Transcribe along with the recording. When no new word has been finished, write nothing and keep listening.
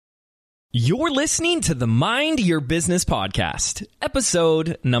You're listening to the Mind Your Business podcast,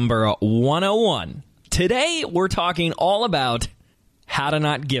 episode number 101. Today, we're talking all about how to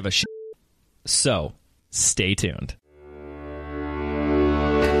not give a shit. So, stay tuned.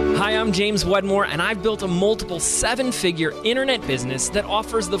 Hi, I'm James Wedmore, and I've built a multiple seven-figure internet business that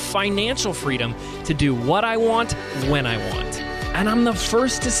offers the financial freedom to do what I want, when I want. And I'm the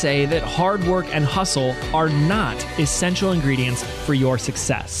first to say that hard work and hustle are not essential ingredients for your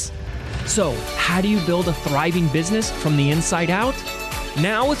success. So, how do you build a thriving business from the inside out?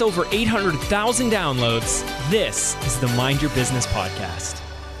 Now, with over 800,000 downloads, this is the Mind Your Business podcast.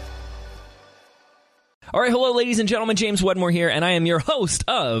 All right, hello, ladies and gentlemen. James Wedmore here, and I am your host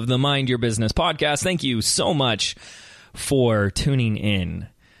of the Mind Your Business podcast. Thank you so much for tuning in.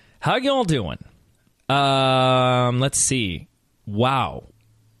 How y'all doing? Let's see. Wow.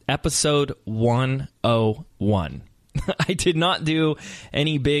 Episode 101. I did not do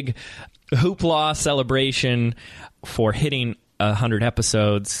any big hoopla celebration for hitting 100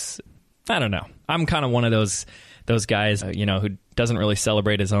 episodes. I don't know. I'm kind of one of those guys, who doesn't really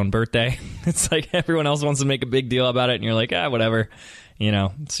celebrate his own birthday. It's like everyone else wants to make a big deal about it, and you're like, whatever.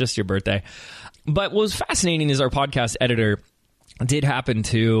 It's just your birthday. But what was fascinating is our podcast editor did happen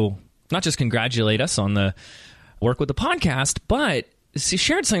to not just congratulate us on the work with the podcast, but she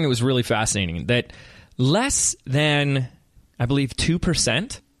shared something that was really fascinating, that less than, I believe,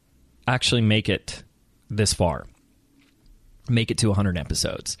 2% actually make it this far, make it to 100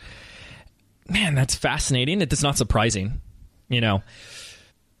 episodes. Man, that's fascinating. It's not surprising, But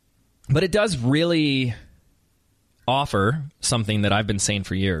it does really offer something that I've been saying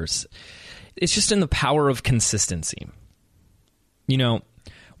for years. It's just in the power of consistency.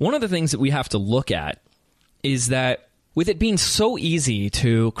 One of the things that we have to look at is that with it being so easy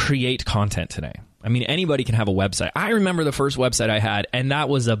to create content today, I mean, anybody can have a website. I remember the first website I had, and that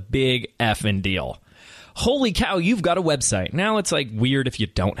was a big effing deal. Holy cow, you've got a website. Now it's like weird if you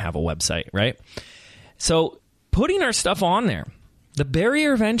don't have a website, right? So putting our stuff on there, the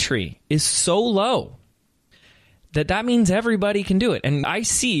barrier of entry is so low that means everybody can do it. And I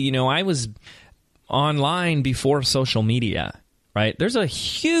see, I was online before social media, right? There's a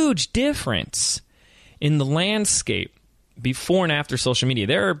huge difference in the landscape before and after social media.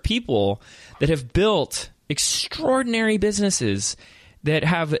 There are people that have built extraordinary businesses that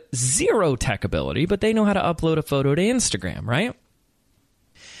have zero tech ability, but they know how to upload a photo to Instagram, right?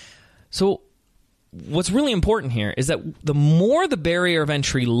 So what's really important here is that the more the barrier of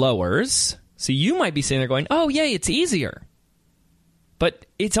entry lowers, so you might be sitting there going, oh, yay, it's easier. But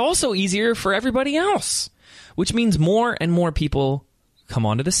it's also easier for everybody else, which means more and more people come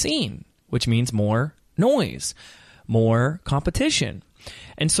onto the scene, which means more noise, more competition.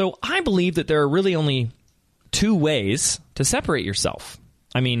 And so I believe that there are really only two ways to separate yourself.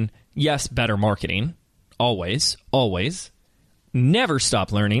 I mean, yes, better marketing, always. Never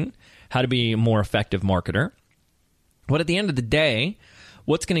stop learning how to be a more effective marketer. But at the end of the day,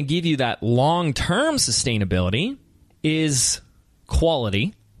 what's going to give you that long-term sustainability is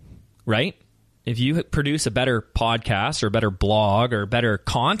quality, right? If you produce a better podcast or a better blog or better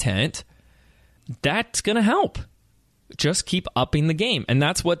content, that's going to help. Just keep upping the game. And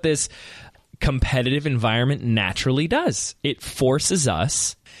that's what this competitive environment naturally does. It forces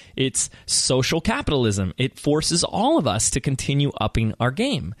us. It's social capitalism. It forces all of us to continue upping our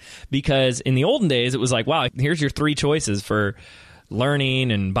game. Because in the olden days, it was like, wow, here's your three choices for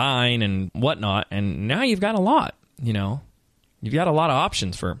learning and buying and whatnot. And now you've got a lot, You've got a lot of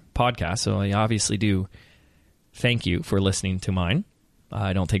options for podcasts. So I obviously do thank you for listening to mine.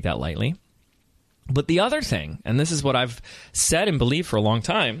 I don't take that lightly. But the other thing, and this is what I've said and believed for a long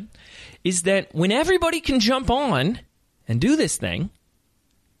time, is that when everybody can jump on and do this thing,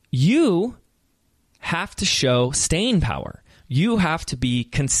 you have to show staying power. You have to be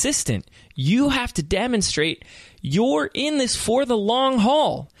consistent. You have to demonstrate you're in this for the long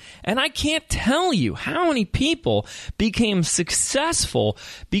haul. And I can't tell you how many people became successful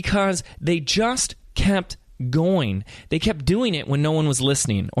because they just kept going. They kept doing it when no one was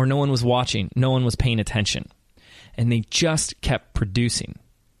listening or no one was watching, no one was paying attention. And they just kept producing.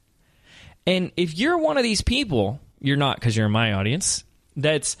 And if you're one of these people, you're not because you're in my audience,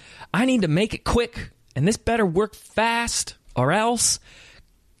 that's, I need to make it quick and this better work fast or else,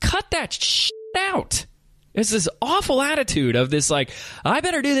 cut that shit out. It's this awful attitude of this like, I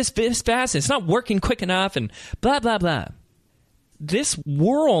better do this fast, it's not working quick enough and blah, blah, blah. This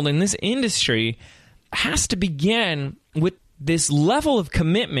world and this industry has to begin with this level of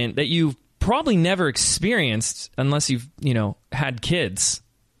commitment that you've probably never experienced unless you've, had kids.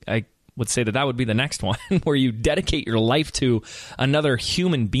 I would say that would be the next one, where you dedicate your life to another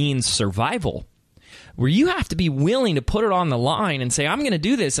human being's survival, where you have to be willing to put it on the line and say, I'm going to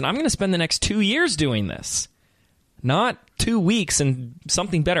do this, and I'm going to spend the next 2 years doing this. Not 2 weeks and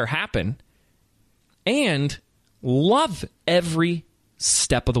something better happen. And love every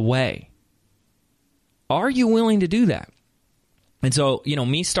step of the way. Are you willing to do that? And so,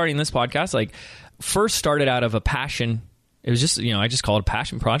 me starting this podcast, first started out of a passion. It was just, I just call it a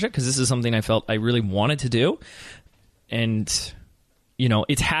passion project because this is something I felt I really wanted to do. And,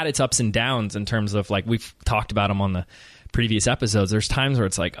 it's had its ups and downs in terms of, we've talked about them on the previous episodes. There's times where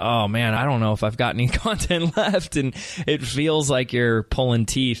it's like, oh man, I don't know if I've got any content left, and it feels like you're pulling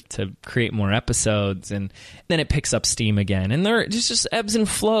teeth to create more episodes, and then it picks up steam again, and there just ebbs and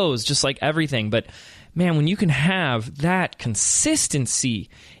flows, just like everything. But man, when you can have that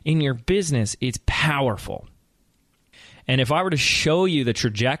consistency in your business, it's powerful. And if I were to show you the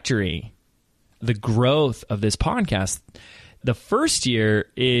trajectory, the growth of this podcast, the first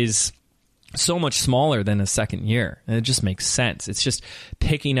year is so much smaller than the second year. And it just makes sense. It's just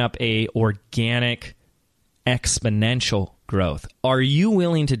picking up a organic, exponential growth. Are you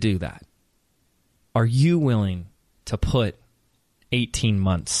willing to do that? Are you willing to put 18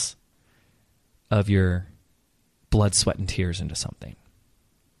 months of your blood, sweat, and tears into something?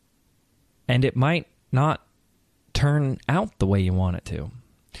 And it might not turn out the way you want it to,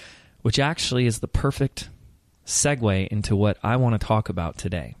 which actually is the perfect segue into what I want to talk about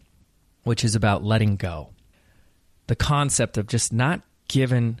today, which is about letting go. The concept of just not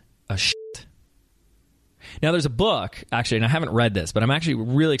giving a shit. Now, there's a book, actually, and I haven't read this, but I'm actually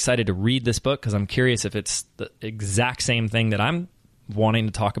really excited to read this book because I'm curious if it's the exact same thing that I'm wanting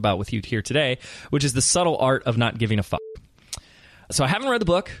to talk about with you here today, which is The Subtle Art of Not Giving a Fuck. So I haven't read the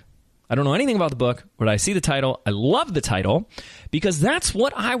book. I don't know anything about the book, but I see the title. I love the title because that's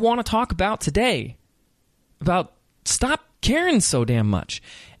what I want to talk about today. About stop caring so damn much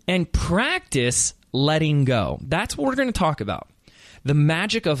and practice letting go. That's what we're going to talk about. The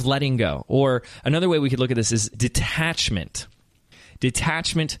magic of letting go. Or another way we could look at this is detachment.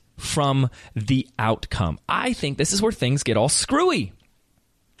 Detachment from the outcome. I think this is where things get all screwy.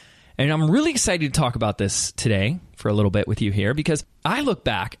 And I'm really excited to talk about this today for a little bit with you here because I look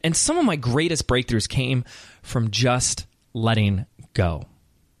back and some of my greatest breakthroughs came from just letting go.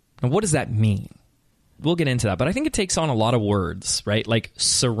 And what does that mean? We'll get into that, but I think it takes on a lot of words, right? Like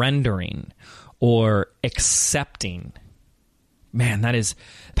surrendering or accepting. Man, that is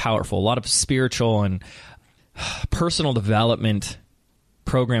powerful. A lot of spiritual and personal development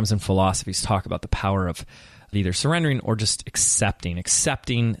programs and philosophies talk about the power of either surrendering or just accepting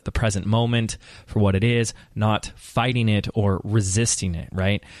the present moment for what it is, not fighting it or resisting it,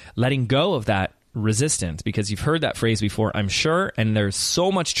 right? Letting go of that resistance, because you've heard that phrase before, I'm sure, and there's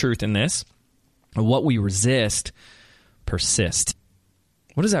so much truth in this. What we resist persists.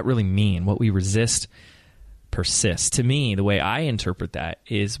 What does that really mean? What we resist persists. To me, the way I interpret that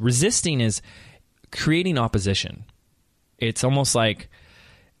is resisting is creating opposition. It's almost like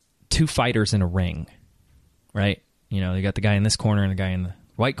two fighters in a ring, right? You got the guy in this corner and the guy in the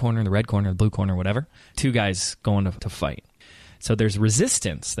white corner, the red corner, the blue corner, whatever. Two guys going to fight. So there's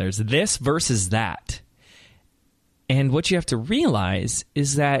resistance. There's this versus that. And what you have to realize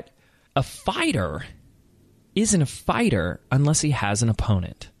is that a fighter isn't a fighter unless he has an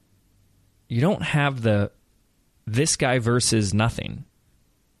opponent. You don't have this guy versus nothing.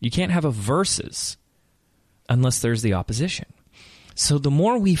 You can't have a versus unless there's the opposition. So the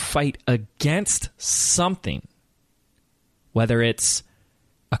more we fight against something, whether it's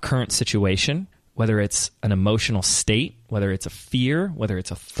a current situation, whether it's an emotional state, whether it's a fear, whether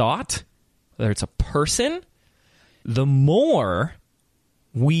it's a thought, whether it's a person, the more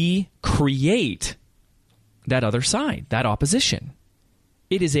we create that other side, that opposition.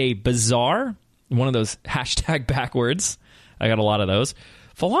 It is a bizarre, one of those hashtag backwards, I got a lot of those,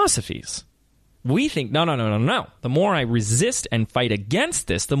 philosophies. We think, no. The more I resist and fight against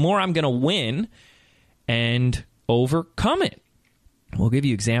this, the more I'm going to win and overcome it. We'll give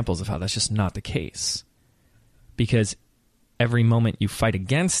you examples of how that's just not the case. Because every moment you fight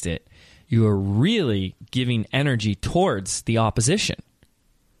against it, you are really giving energy towards the opposition.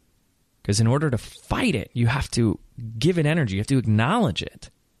 Because in order to fight it, you have to give it energy. You have to acknowledge it.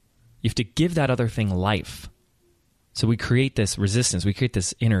 You have to give that other thing life. So we create this resistance. We create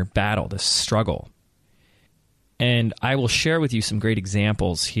this inner battle, this struggle. And I will share with you some great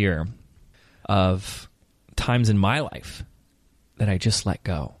examples here of times in my life that I just let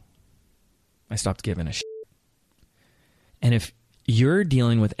go. I stopped giving a shit. And if you're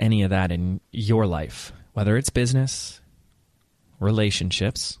dealing with any of that in your life, whether it's business,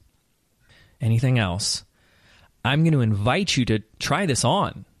 relationships, anything else, I'm going to invite you to try this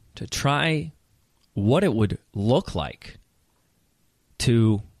on, to try what it would look like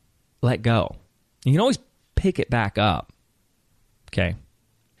to let go. You can always pick it back up, okay?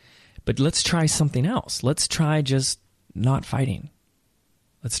 But let's try something else. Let's try just not fighting.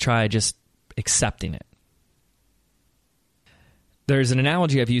 Let's try just accepting it. There's an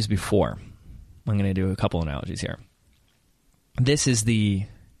analogy I've used before. I'm going to do a couple analogies here. This is the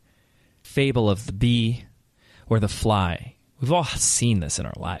fable of the bee or the fly. We've all seen this in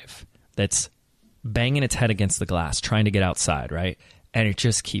our life. That's banging its head against the glass, trying to get outside, right? And it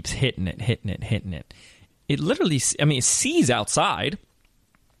just keeps hitting it. It literally, it sees outside,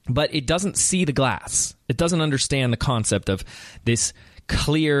 but it doesn't see the glass. It doesn't understand the concept of this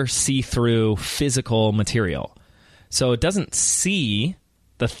clear, see-through, physical material. So it doesn't see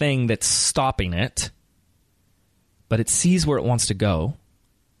the thing that's stopping it, but it sees where it wants to go.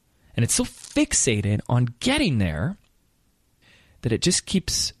 And it's so fixated on getting there that it just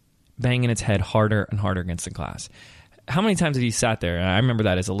keeps banging its head harder and harder against the glass. How many times have you sat there? I remember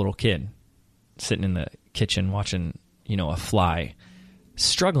that as a little kid, sitting in the kitchen watching, a fly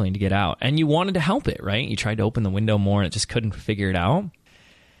struggling to get out. And you wanted to help it, right? You tried to open the window more and it just couldn't figure it out.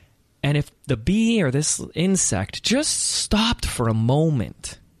 And if the bee or this insect just stopped for a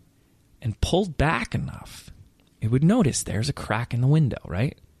moment and pulled back enough, it would notice there's a crack in the window,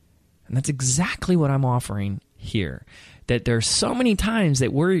 right? And that's exactly what I'm offering here. That there's so many times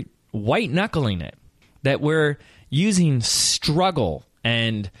that we're white-knuckling it, that we're using struggle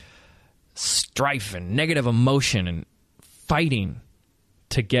and strife and negative emotion and fighting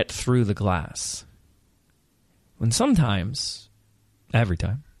to get through the glass. When sometimes, every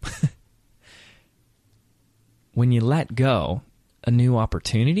time, when you let go, a new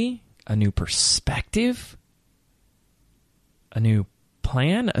opportunity, a new perspective, a new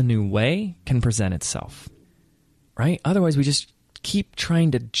plan, a new way can present itself, right? Otherwise, we just keep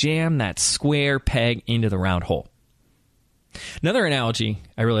trying to jam that square peg into the round hole. Another analogy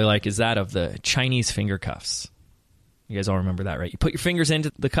I really like is that of the Chinese finger cuffs. You guys all remember that, right? You put your fingers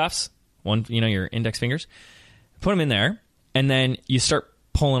into the cuffs, your index fingers, put them in there, and then you start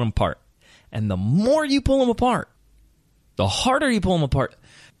pulling them apart. And the more you pull them apart, the harder you pull them apart,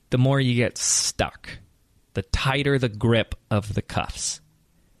 the more you get stuck. The tighter the grip of the cuffs.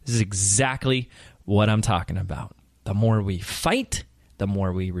 This is exactly what I'm talking about. The more we fight, the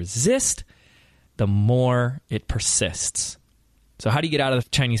more we resist, the more it persists. So how do you get out of the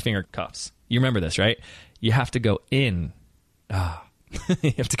Chinese finger cuffs? You remember this, right? You have to go in.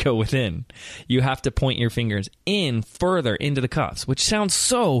 You have to go within. You have to point your fingers in further into the cuffs, which sounds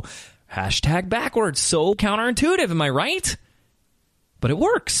so #backwards, so counterintuitive, am I right? But it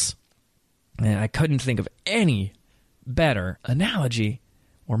works. And I couldn't think of any better analogy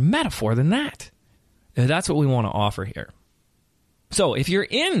or metaphor than that. And that's what we want to offer here. So if you're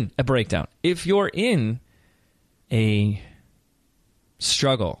in a breakdown, if you're in a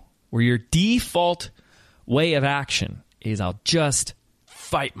struggle where your default way of action is I'll just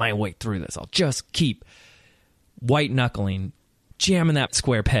fight my way through this, I'll just keep white-knuckling, jamming that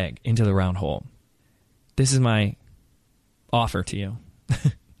square peg into the round hole. This is my offer to you.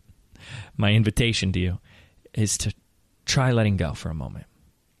 My invitation to you is to try letting go for a moment.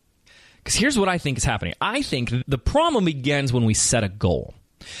 Because here's what I think is happening. I think the problem begins when we set a goal.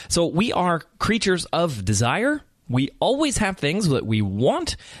 So we are creatures of desire. We always have things that we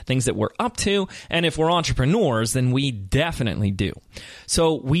want, things that we're up to, and if we're entrepreneurs, then we definitely do.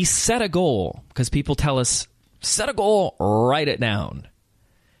 So we set a goal because people tell us, set a goal, write it down.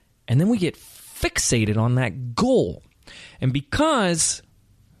 And then we get fixated on that goal. And because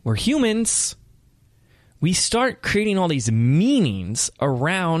we're humans, we start creating all these meanings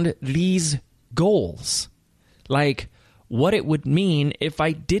around these goals. Like what it would mean if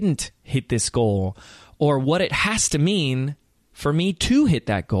I didn't hit this goal, or what it has to mean for me to hit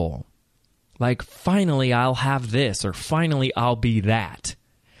that goal. Like, finally I'll have this, or finally I'll be that.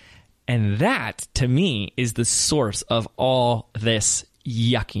 And that, to me, is the source of all this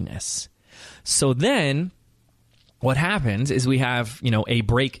yuckiness. So then what happens is we have, a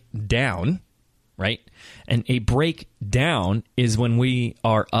breakdown, right? And a breakdown is when we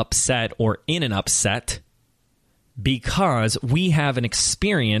are upset or in an upset because we have an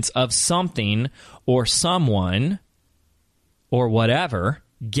experience of something or someone or whatever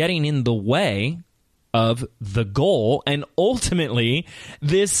getting in the way of the goal, and ultimately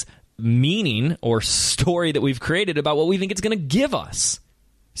this meaning or story that we've created about what we think it's going to give us.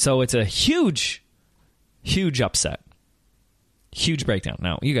 So it's a huge, huge upset, huge breakdown.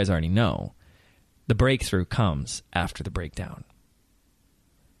 Now, you guys already know the breakthrough comes after the breakdown.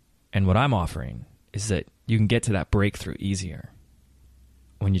 And what I'm offering is that you can get to that breakthrough easier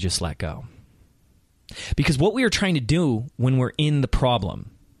when you just let go. Because what we are trying to do when we're in the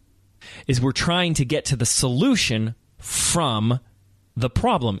problem is we're trying to get to the solution from the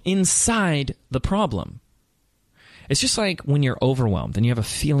problem, inside the problem. It's just like when you're overwhelmed and you have a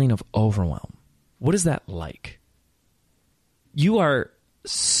feeling of overwhelm. What is that like? You are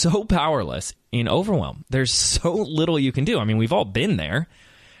so powerless in overwhelm. There's so little you can do. I mean, we've all been there.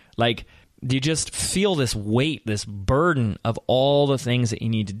 Like, you just feel this weight, this burden of all the things that you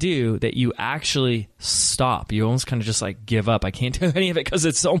need to do that you actually stop. You almost kind of just like give up. I can't do any of it because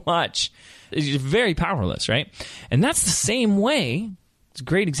it's so much. You're very powerless, right? And that's the same way. It's a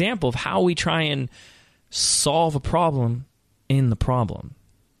great example of how we try and solve a problem in the problem.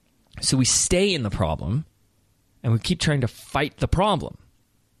 So we stay in the problem and we keep trying to fight the problem,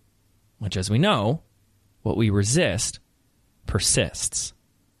 which, as we know, what we resist persists.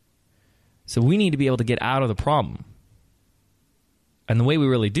 So we need to be able to get out of the problem. And the way we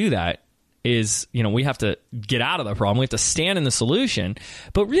really do that is, we have to get out of the problem. We have to stand in the solution,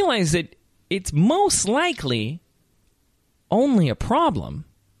 but realize that it's most likely only a problem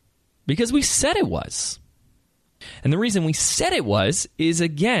because we said it was. And the reason we said it was is,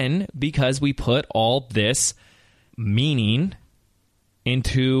 again, because we put all this meaning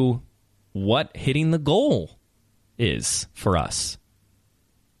into what hitting the goal is for us.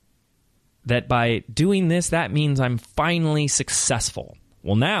 That by doing this, that means I'm finally successful.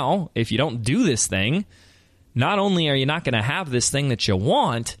 Well, now, if you don't do this thing, not only are you not going to have this thing that you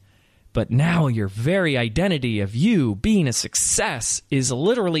want, but now your very identity of you being a success is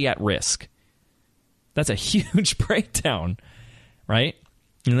literally at risk. That's a huge breakdown, right?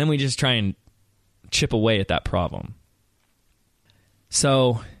 And then we just try and chip away at that problem.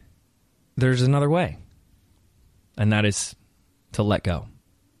 So there's another way, and that is to let go,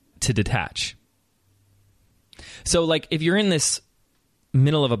 to detach. So like if you're in this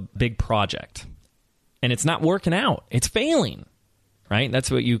middle of a big project and it's not working out, it's failing, right? That's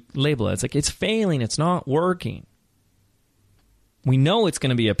what you label it. It's like it's failing, it's not working. We know it's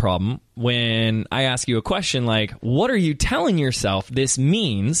going to be a problem when I ask you a question like, what are you telling yourself this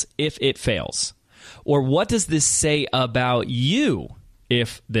means if it fails? Or what does this say about you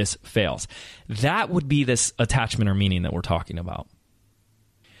if this fails? That would be this attachment or meaning that we're talking about.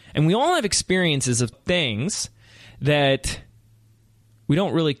 And we all have experiences of things that we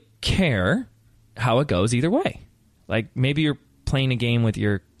don't really care how it goes either way. Like maybe you're playing a game with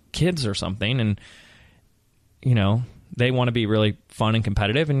your kids or something and, they want to be really fun and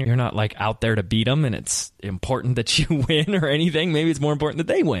competitive and you're not like out there to beat them and it's important that you win or anything. Maybe it's more important that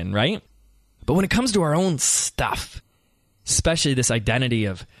they win, right? But when it comes to our own stuff, especially this identity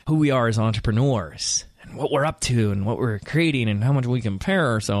of who we are as entrepreneurs and what we're up to and what we're creating and how much we compare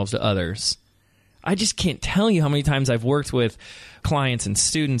ourselves to others, I just can't tell you how many times I've worked with clients and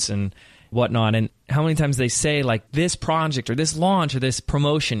students and whatnot, and how many times they say like this project or this launch or this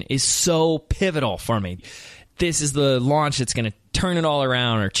promotion is so pivotal for me. This is the launch that's going to turn it all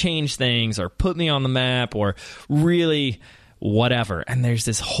around or change things or put me on the map or really whatever. And there's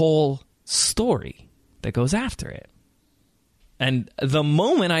this whole story that goes after it. And the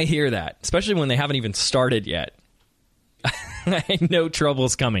moment I hear that, especially when they haven't even started yet, I know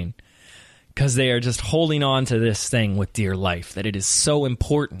trouble's coming because they are just holding on to this thing with dear life, that it is so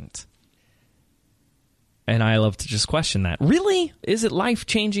important. And I love to just question that. Really? Is it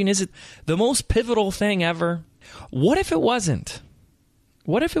life-changing? Is it the most pivotal thing ever? What if it wasn't?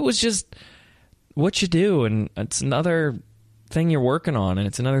 What if it was just what you do and it's another thing you're working on and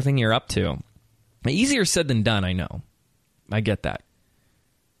it's another thing you're up to? Easier said than done, I know. I get that.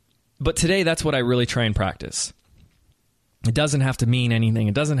 But today, that's what I really try and practice. It doesn't have to mean anything.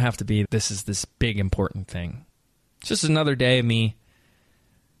 It doesn't have to be this is this big important thing. It's just another day of me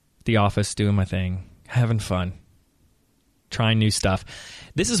at the office doing my thing, having fun, trying new stuff.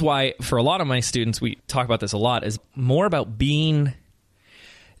 This is why, for a lot of my students, we talk about this a lot, is more about being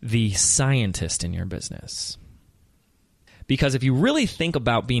the scientist in your business. Because if you really think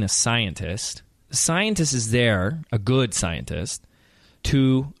about being a scientist, the scientist is there, a good scientist,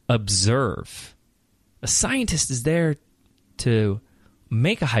 to observe. A scientist is there to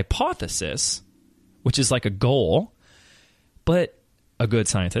make a hypothesis, which is like a goal, but a good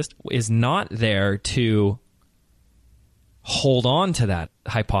scientist is not there to hold on to that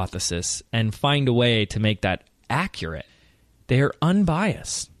hypothesis and find a way to make that accurate. They are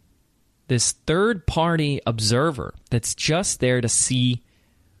unbiased. This third-party observer that's just there to see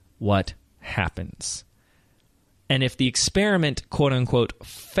what happens. And if the experiment, quote-unquote,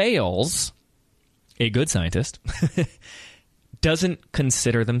 fails, a good scientist doesn't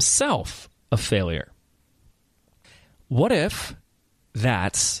consider themselves a failure. What if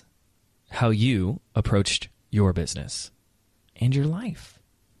that's how you approached your business and your life?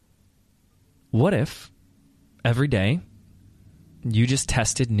 What if every day you just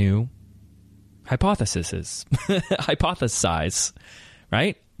tested new hypotheses? Hypothesize,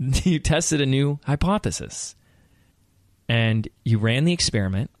 right? You tested a new hypothesis and you ran the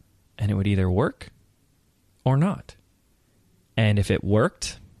experiment and it would either work or not. And if it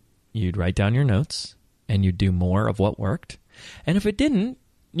worked, you'd write down your notes and you'd do more of what worked. And if it didn't,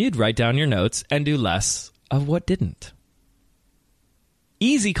 you'd write down your notes and do less of what didn't.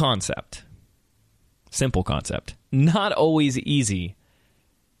 Easy concept. Simple concept. Not always easy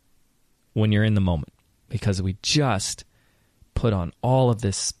when you're in the moment, because we just put on all of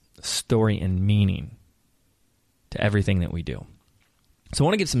this story and meaning to everything that we do. So I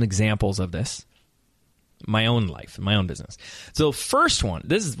want to give some examples of this. My own life, my own business. So first one,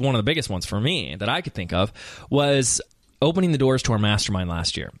 this is one of the biggest ones for me that I could think of, was opening the doors to our mastermind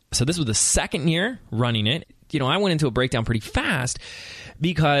last year. So this was the second year running it. I went into a breakdown pretty fast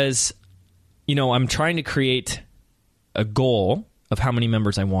because, I'm trying to create a goal of how many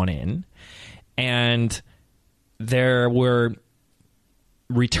members I want in. And there were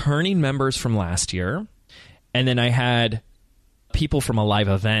returning members from last year. And then I had people from a live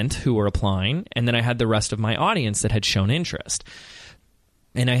event who were applying, and then I had the rest of my audience that had shown interest.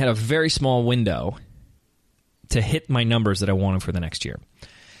 And I had a very small window to hit my numbers that I wanted for the next year.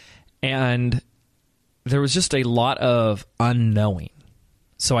 And there was just a lot of unknowing.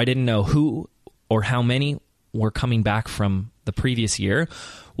 So I didn't know who or how many were coming back from the previous year,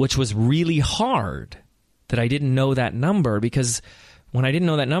 which was really hard that I didn't know that number, because when I didn't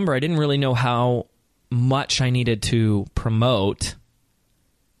know that number, I didn't really know how much I needed to promote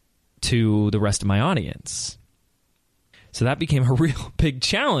to the rest of my audience. So that became a real big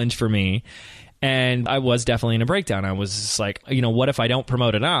challenge for me. And I was definitely in a breakdown. I was just like, what if I don't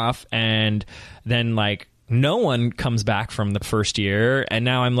promote enough? And then no one comes back from the first year. And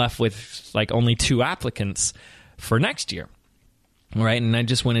now I'm left with only 2 applicants for next year. Right. And I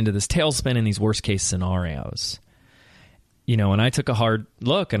just went into this tailspin in these worst case scenarios. And I took a hard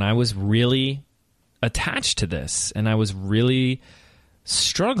look, and I was really attached to this, and I was really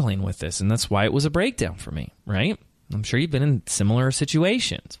struggling with this, and that's why it was a breakdown for me, right? I'm sure you've been in similar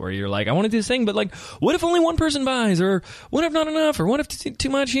situations where you're like, I want to do this thing, but what if only one person buys, or what if not enough, or what if too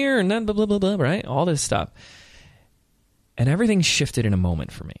much here, and then blah, blah, blah, blah, right? All this stuff. And everything shifted in a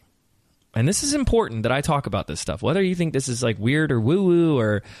moment for me. And this is important that I talk about this stuff, whether you think this is weird or woo-woo,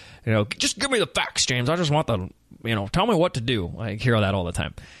 or, just give me the facts, James. I just want tell me what to do. I hear that all the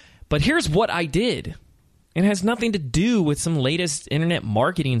time. But here's what I did. It has nothing to do with some latest internet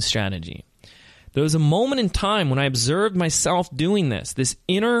marketing strategy. There was a moment in time when I observed myself doing this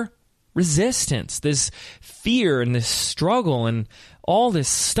inner resistance, this fear and this struggle and all this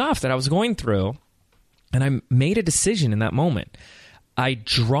stuff that I was going through. And I made a decision in that moment. I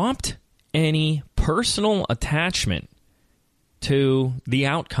dropped any personal attachment to the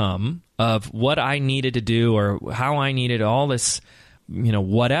outcome of what I needed to do or how I needed all this,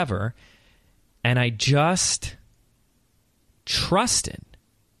 whatever. And I just trusted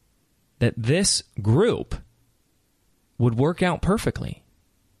that this group would work out perfectly.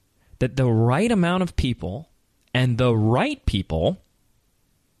 That the right amount of people and the right people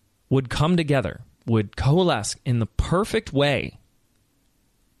would come together, would coalesce in the perfect way,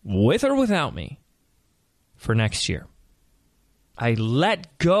 with or without me, for next year. I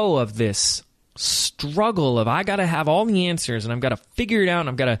let go of this struggle of I got to have all the answers and I've got to figure it out.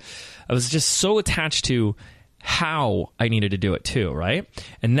 And I was just so attached to how I needed to do it too, right?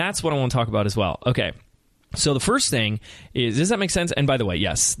 And that's what I want to talk about as well. Okay. So the first thing is, does that make sense? And by the way,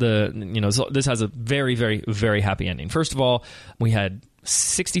 yes, this has a very, very, very happy ending. First of all, we had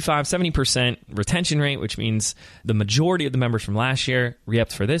 65-70% retention rate, which means the majority of the members from last year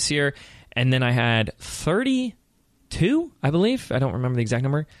re-upped for this year. And then I had 32, I believe, I don't remember the exact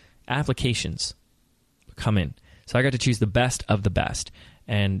number, applications come in. So I got to choose the best of the best.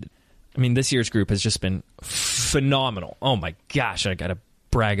 And this year's group has just been phenomenal. Oh my gosh, I got to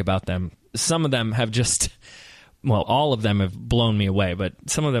brag about them. Some of them have all of them have blown me away, but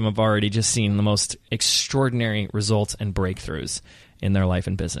some of them have already just seen the most extraordinary results and breakthroughs in their life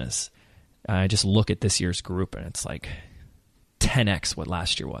and business. I just look at this year's group and it's 10x what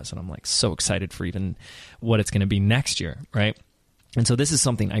last year was. And I'm so excited for even what it's going to be next year, right? And so this is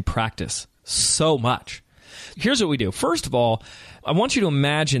something I practice so much. Here's what we do. First of all, I want you to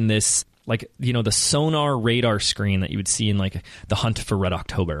imagine this, the sonar radar screen that you would see in the Hunt for Red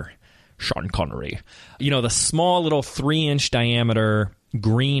October Sean Connery. You know, the small little 3-inch diameter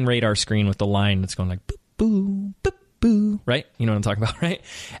green radar screen with the line that's going like boop, boo, boop, boo, right? You know what I'm talking about, right?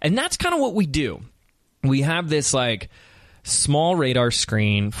 And that's kind of what we do. We have this like small radar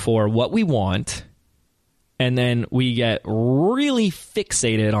screen for what we want, and then we get really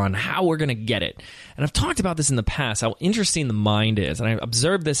fixated on how we're going to get it. And I've talked about this in the past, how interesting the mind is. And I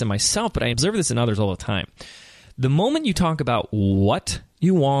observed this in myself, but I observe this in others all the time. The moment you talk about what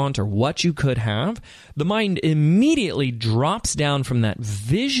you want or what you could have, the mind immediately drops down from that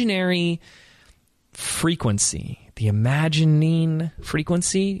visionary frequency, the imagining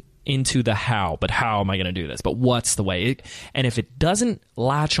frequency, into the how. But how am I going to do this? But what's the way? And if it doesn't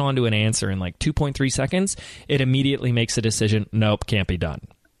latch onto an answer in like 2.3 seconds, it immediately makes a decision, nope, can't be done.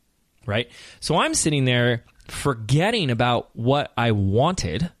 Right? So I'm sitting there forgetting about what I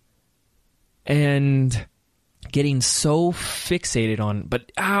wanted and getting so fixated on,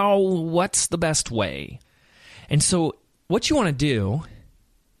 but what's the best way? And so what you want to do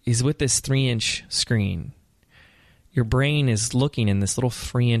is with this 3-inch screen, your brain is looking in this little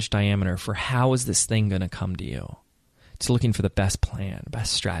 3-inch diameter for how is this thing going to come to you. It's looking for the best plan,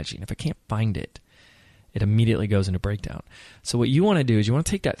 best strategy. And if it can't find it, it immediately goes into breakdown. So what you want to do is you want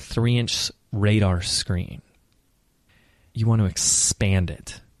to take that 3-inch radar screen. You want to expand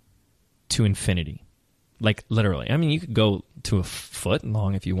it to infinity. Like literally. I mean, you could go to a foot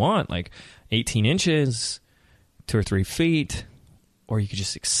long if you want, like 18 inches, 2 or 3 feet, or you could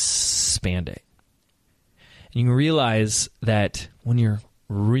just expand it. And you realize that when you're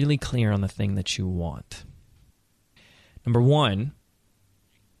really clear on the thing that you want, number one,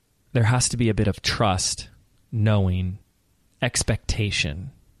 there has to be a bit of trust, knowing,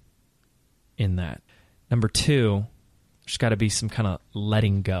 expectation in that. Number two, there's got to be some kind of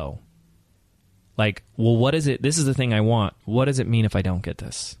letting go. Like, well, what is it? This is the thing I want. What does it mean if I don't get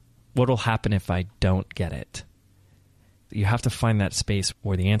this? What will happen if I don't get it? You have to find that space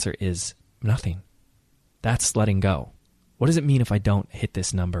where the answer is nothing. That's letting go. What does it mean if I don't hit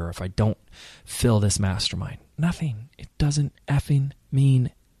this number, or if I don't fill this mastermind? Nothing. It doesn't effing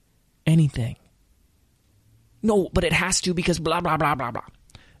mean anything. No, but it has to because blah, blah, blah, blah, blah.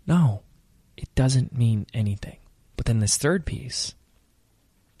 No, it doesn't mean anything. But then this third piece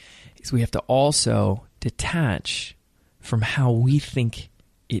is we have to also detach from how we think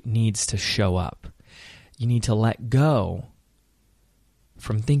it needs to show up. You need to let go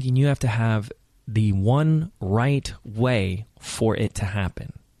from thinking you have to have the one right way for it to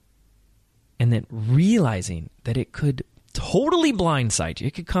happen. And then realizing that it could totally blindside you.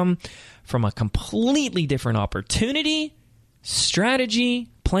 It could come from a completely different opportunity,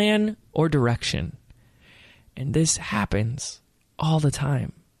 strategy, plan, or direction. And this happens all the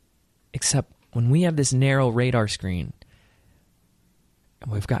time. Except when we have this narrow radar screen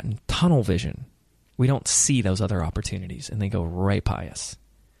and we've gotten tunnel vision, we don't see those other opportunities and they go right by us.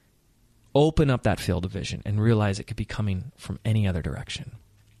 Open up that field of vision and realize it could be coming from any other direction.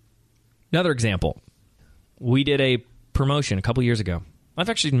 Another example. We did a promotion a couple years ago. I've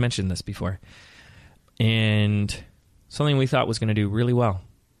actually mentioned this before. And something we thought was going to do really well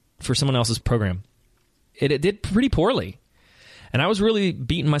for someone else's program. It did pretty poorly. And I was really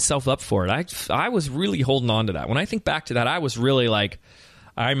beating myself up for it. I was really holding on to that. When I think back to that, I was really like,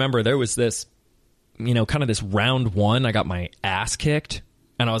 I remember there was this, kind of this round one. I got my ass kicked.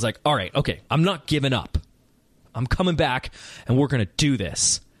 And I was like, all right, okay, I'm not giving up. I'm coming back and we're going to do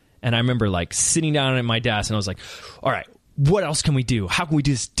this. And I remember like sitting down at my desk and I was like, all right, what else can we do? How can we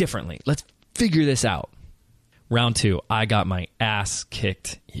do this differently? Let's figure this out. Round two, I got my ass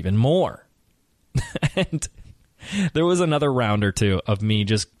kicked even more. And there was another round or two of me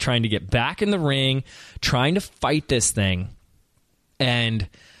just trying to get back in the ring, trying to fight this thing. And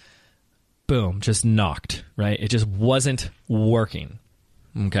boom, just knocked, right? It just wasn't working.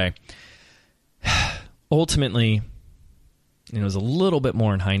 Okay. Ultimately, it was a little bit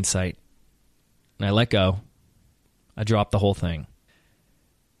more in hindsight. And I let go. I dropped the whole thing.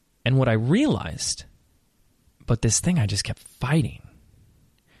 And what I realized, but this thing I just kept fighting,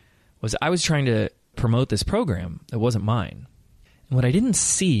 was I was trying to promote this program that wasn't mine. And what I didn't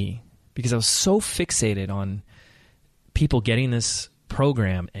see, because I was so fixated on people getting this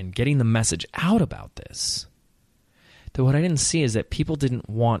program and getting the message out about this, that what I didn't see is that people didn't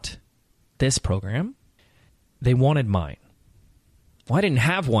want this program. They wanted mine. Well, I didn't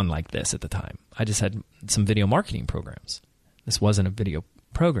have one like this at the time. I just had some video marketing programs. This wasn't a video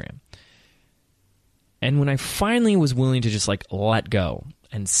program. And when I finally was willing to just like let go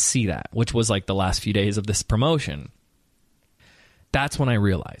and see that, which was like the last few days of this promotion, that's when I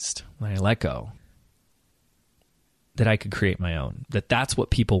realized, when I let go, that I could create my own, that that's what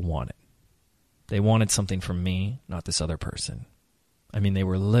people wanted. They wanted something from me, not this other person. I mean, they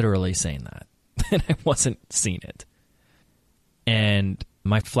were literally saying that, and I wasn't seeing it. And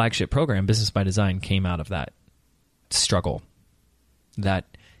my flagship program, Business by Design, came out of that struggle, that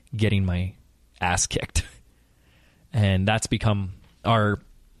getting my ass kicked. And that's become our,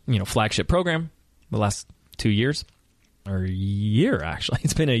 flagship program the last 2 years, or a year, actually.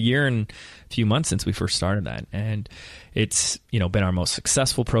 It's been a year and a few months since we first started that. And it's, been our most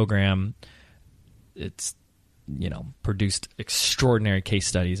successful program. It's, produced extraordinary case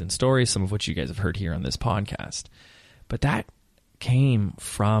studies and stories, some of which you guys have heard here on this podcast. But that came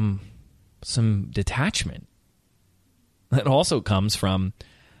from some detachment. That also comes from,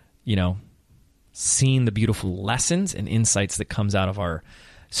 seeing the beautiful lessons and insights that comes out of our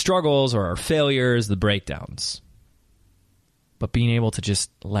struggles or our failures, the breakdowns. But being able to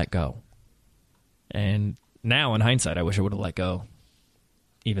just let go. And now, in hindsight, I wish I would have let go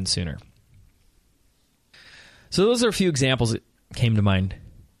even sooner. So those are a few examples that came to mind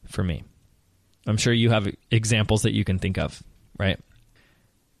for me. I'm sure you have examples that you can think of, right?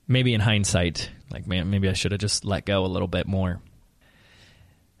 Maybe in hindsight, like, man, maybe I should have just let go a little bit more.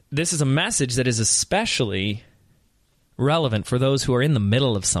 This is a message that is especially relevant for those who are in the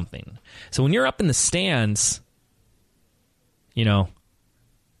middle of something. So when you're up in the stands, not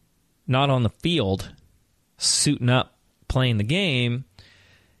on the field, suiting up, playing the game,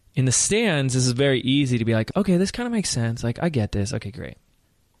 in the stands, this is very easy to be like, okay, this kind of makes sense. Like, I get this. Okay, great.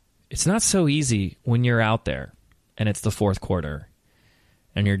 It's not so easy when you're out there and it's the fourth quarter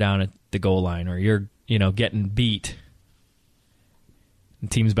and you're down at the goal line, or you're, getting beat. The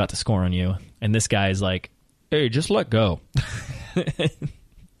team's about to score on you, and this guy's like, hey, just let go.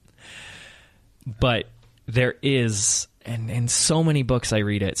 But there is, and in so many books I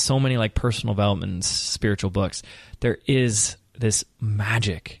read it, so many like personal development, spiritual books, there is this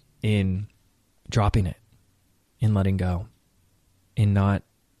magic in dropping it, in letting go, in not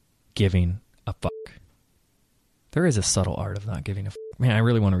giving a fuck. There is a subtle art of not giving a fuck. Man, I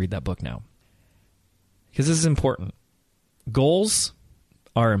really want to read that book now, because this is important. Goals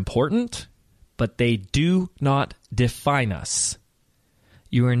are important, but they do not define us.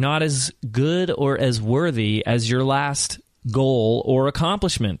 You are not as good or as worthy as your last goal or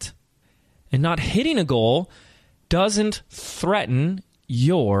accomplishment. And not hitting a goal doesn't threaten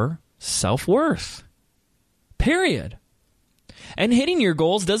your self-worth. Period. And hitting your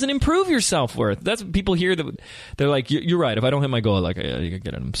goals doesn't improve your self-worth. That's what people hear. That they're like, you're right. If I don't hit my goal, like, I get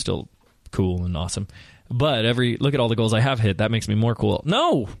it. I'm still cool and awesome. But look at all the goals I have hit. That makes me more cool.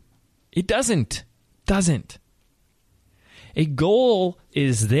 No, it doesn't. A goal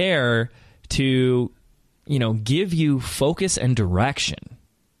is there to, give you focus and direction.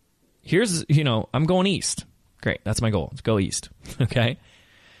 Here's, I'm going east. Great. That's my goal. Let's go east. Okay.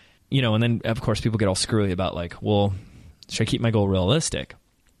 And then of course people get all screwy about like, well, should I keep my goal realistic?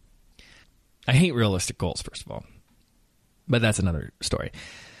 I hate realistic goals, first of all. But that's another story.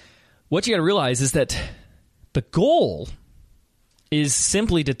 What you got to realize is that the goal is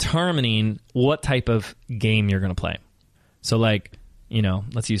simply determining what type of game you're going to play. So like,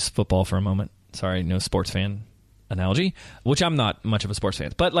 let's use football for a moment. Sorry, no sports fan analogy, which I'm not much of a sports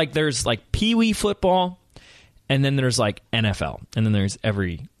fan. But like there's like peewee football, and then there's like NFL, and then there's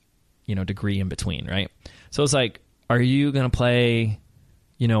every, degree in between, right? So it's like, are you going to play,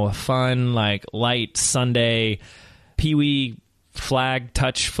 a fun, like light Sunday peewee flag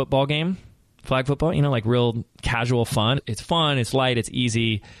touch football game? Flag football, like real casual fun. It's fun, it's light, it's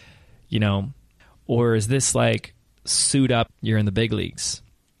easy, or is this like suit up, you're in the big leagues?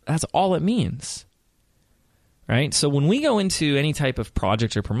 That's all it means, right? So when we go into any type of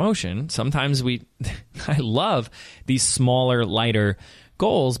project or promotion, sometimes I love these smaller, lighter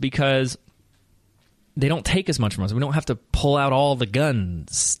goals because they don't take as much from us. We don't have to pull out all the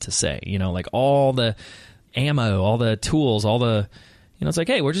guns to say, like all the ammo, all the tools, all the, it's like,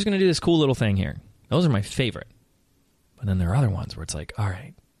 hey, we're just going to do this cool little thing here. Those are my favorite. But then there are other ones where it's like, all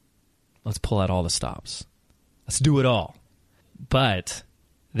right, let's pull out all the stops. Let's do it all. But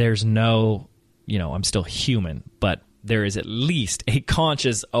there's no, I'm still human, but there is at least a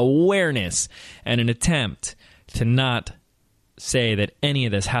conscious awareness and an attempt to not say that any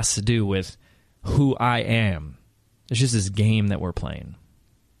of this has to do with who I am. It's just this game that we're playing.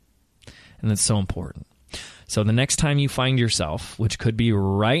 And that's so important. So the next time you find yourself, which could be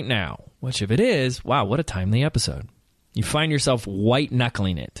right now, which if it is, wow, what a timely episode. You find yourself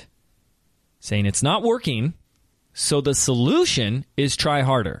white-knuckling it, saying it's not working, so the solution is try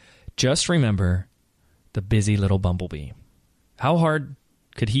harder. Just remember the busy little bumblebee. How hard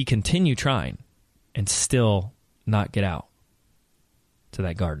could he continue trying and still not get out to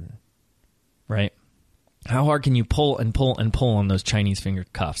that garden? right? How hard can you pull and pull and pull on those Chinese finger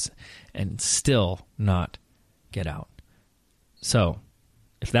cuffs and still not get out? So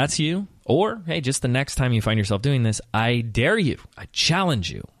if that's you, or hey, just the next time you find yourself doing this, I dare you, I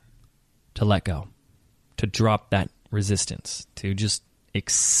challenge you to let go, to drop that resistance, to just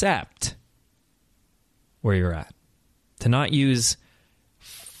accept where you're at, to not use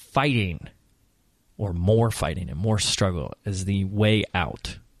fighting or more fighting and more struggle as the way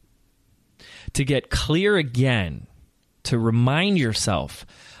out, to get clear again, to remind yourself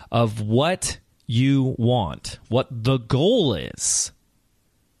of what you want, what the goal is,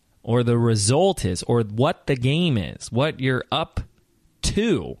 or the result is, or what the game is, what you're up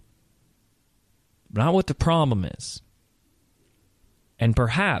to, not what the problem is. And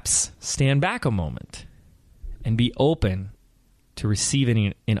perhaps stand back a moment and be open to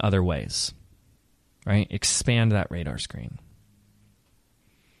receiving in other ways, right? Expand that radar screen.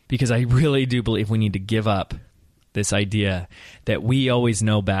 Because I really do believe we need to give up this idea that we always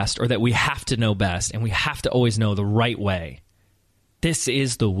know best, or that we have to know best, and we have to always know the right way. This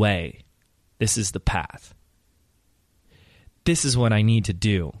is the way. This is the path. This is what I need to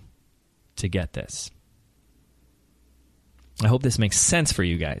do to get this. I hope this makes sense for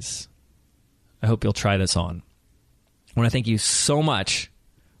you guys. I hope you'll try this on. I want to thank you so much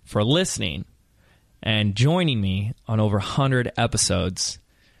for listening and joining me on over 100 episodes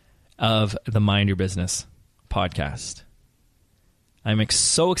of the Mind Your Business podcast. I'm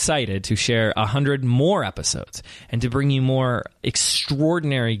so excited to share 100 more episodes and to bring you more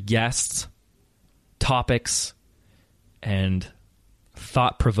extraordinary guests, topics, and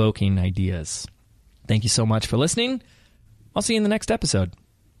thought-provoking ideas. Thank you so much for listening. I'll see you in the next episode.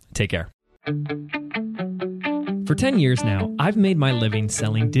 Take care. For 10 years now, I've made my living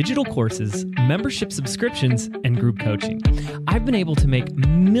selling digital courses, membership subscriptions, and group coaching. I've been able to make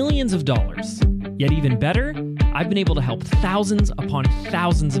millions of dollars. Yet even better, I've been able to help thousands upon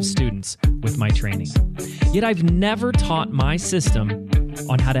thousands of students with my training. Yet I've never taught my system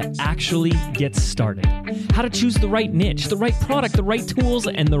on how to actually get started, how to choose the right niche, the right product, the right tools,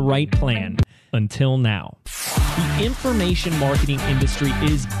 and the right plan. Until now. The information marketing industry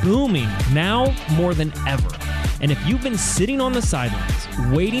is booming now more than ever. And if you've been sitting on the sidelines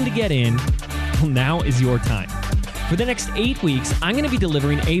waiting to get in, well, now is your time. For the next 8 weeks, I'm going to be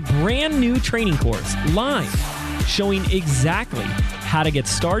delivering a brand new training course live, showing exactly how to get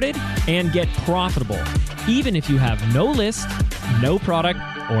started and get profitable, even if you have no list, no product,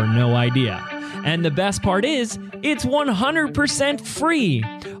 or no idea. And the best part is, it's 100% free.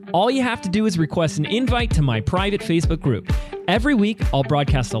 All you have to do is request an invite to my private Facebook group. Every week, I'll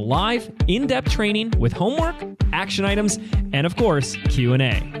broadcast a live, in-depth training with homework, action items, and of course,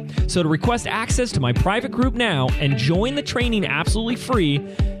 Q&A. So to request access to my private group now and join the training absolutely free,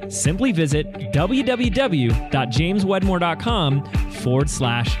 simply visit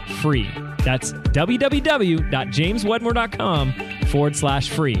www.jameswedmore.com/free. That's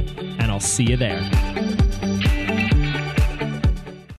www.jameswedmore.com/free. And I'll see you there.